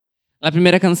A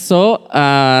primeira canção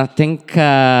tem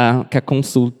que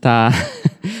consultar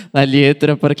a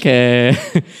letra porque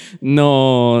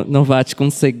não vai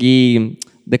conseguir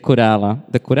decorá-la.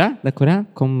 Decorar?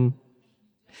 Como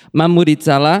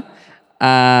memorizá-la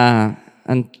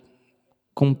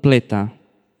completa.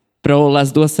 Para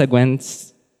as duas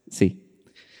seguintes, sim.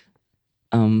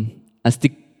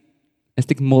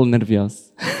 Estic molt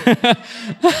nerviós.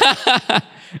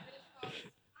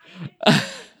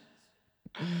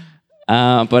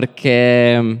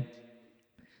 Porque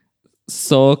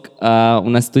sou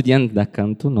uma estudante de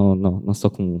canto, não sou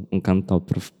um cantor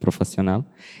profissional.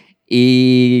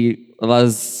 E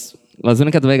as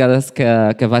únicas vezes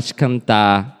que vais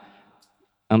cantar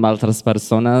com outras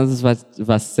pessoas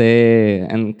vai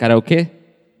ser em karaokê.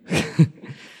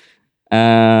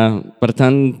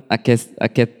 Portanto,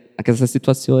 essa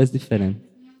situação é diferente.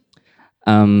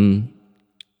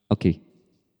 Ok.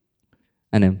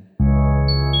 Anem.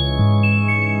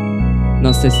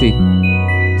 Não sei se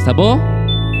está bom?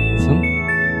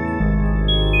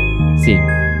 Sim.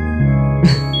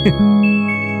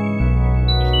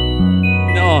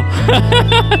 Não.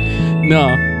 Não.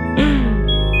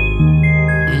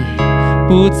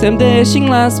 Potser em deixem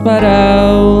les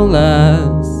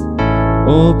paraules,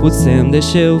 o potser em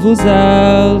deixeu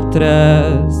vosaltres,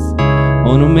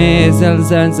 o només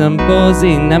els anys em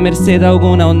posin a mercè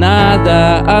d'alguna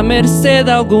onada, a mercè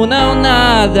d'alguna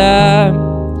onada.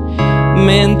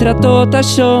 Mentre tot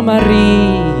això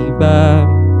m'arriba,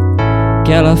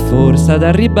 que ha la força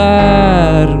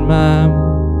d'arribar-me.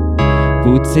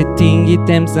 Potser tingui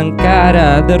temps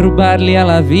encara de robar-li a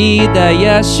la vida i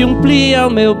així omplir el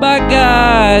meu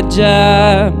bagatge.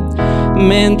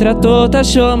 Mentre tot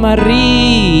això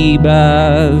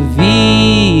m'arriba,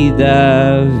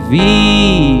 vida,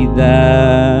 vida.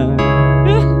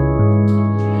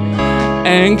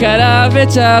 Encara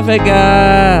veig a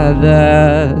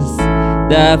vegades,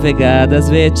 de vegades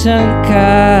veig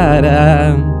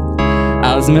encara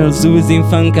els meus ulls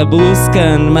d'infant que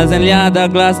busquen més enllà del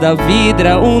glaç del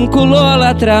vidre un color a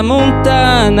la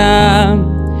tramuntana.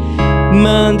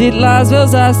 M'han dit les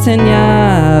veus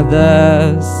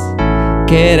assenyades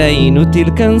que era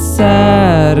inútil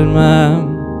cansar-me,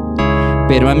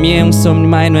 però a mi un somni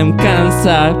mai no em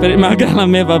cansa, perquè malgrat la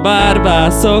meva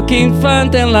barba sóc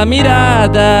infant en la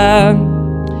mirada.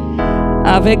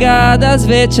 A vegades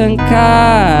veig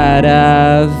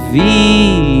encara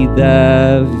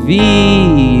vida,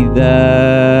 vida.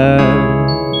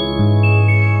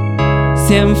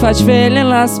 Si em faig vell en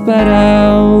les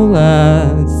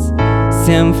paraules,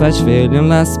 si em faig vell en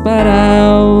les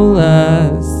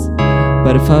paraules,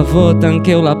 per favor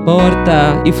tanqueu la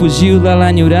porta i fugiu de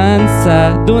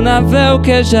l'enyorança d'una veu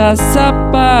que ja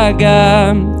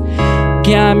s'apaga,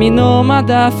 que a mi no m'ha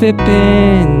de fer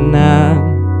pena,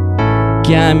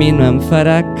 que a mi no em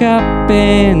farà cap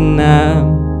pena.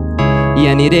 I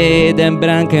aniré d'en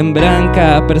branca en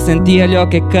branca per sentir allò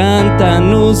que canten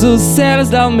els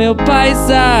ocells del meu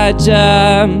paisatge,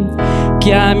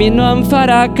 que a mi no em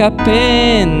farà cap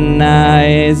pena.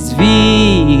 És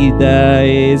vida,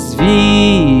 és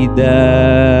vida.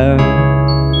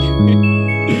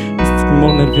 Estic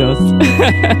molt nerviós.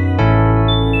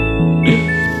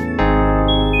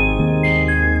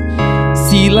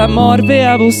 Si l'amor ve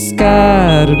a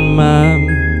buscar-me,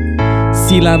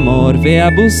 si l'amor ve a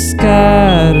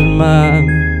buscar-me,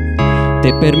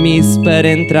 té permís per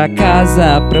entrar a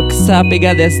casa, però que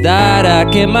sàpiga des d'ara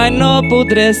que mai no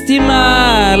podré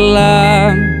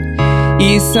estimar-la.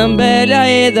 I si amb ella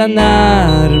he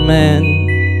d'anar-me'n,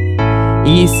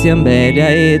 i si amb ella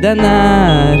he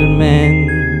d'anar-me'n,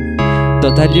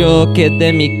 tot allò que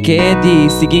de mi quedi,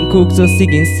 siguin cucs o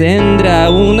siguin cendra,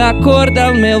 una corda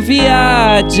al meu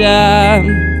viatge.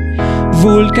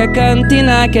 Vull que cantin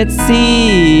aquest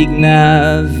signe,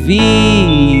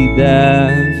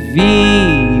 vida,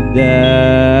 vida.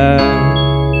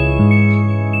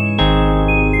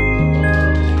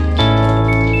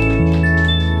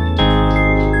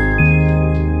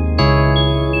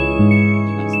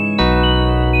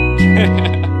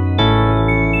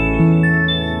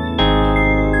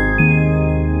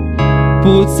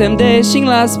 Potser em deixin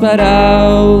les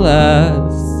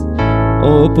paraules,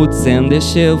 o potser em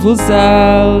deixeu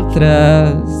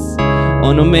vosaltres, o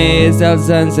només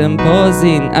els anys em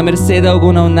posin a mercè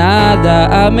d'alguna onada,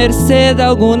 a mercè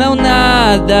d'alguna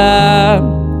onada.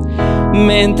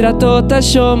 Mentre tot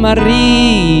això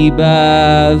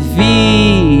m'arriba,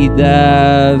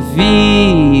 vida,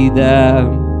 vida.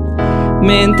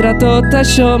 Mentre tot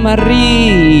això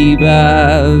m'arriba,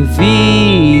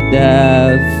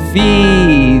 vida,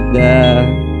 vida.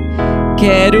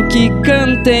 quero que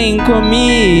cantem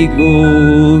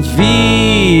comigo.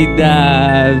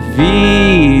 Vida,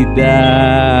 vida.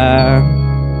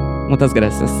 Muitas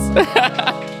graças.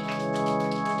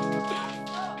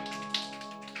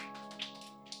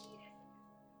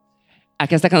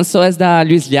 Aquesta cançó és de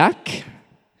Lluis Llach.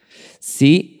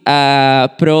 Sí,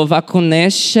 però va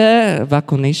conèixer-la?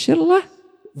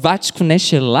 Vaig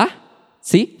conèixer-la?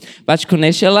 Sí, vaig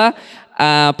conèixer-la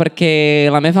perquè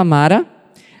la meva mare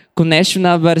coneix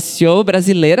una versió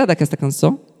brasileira d'aquesta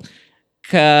cançó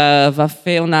que va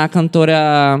fer una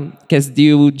cantora que es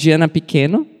diu Diana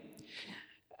Pequeno,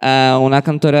 una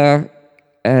cantora,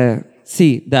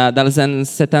 sí, dels anys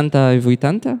 70 i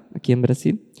 80, aquí en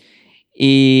Brasil.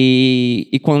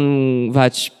 I quan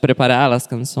vaig preparar les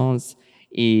cançons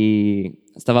i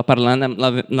estava parlant amb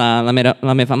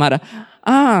la meva mare,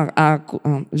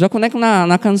 jo conec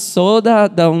una cançó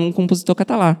d'un compositor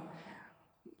català.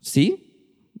 Sí?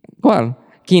 Qual?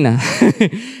 Quina?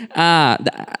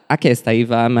 Aquesta. I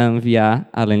va m'enviar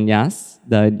l'enllaç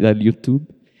del YouTube.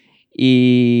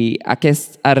 I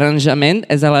aquest arranjament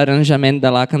és l'arranjament de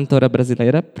la cantora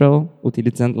brasileira, però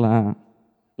utilitzant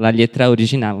la lletra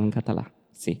original en català.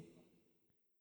 Sí.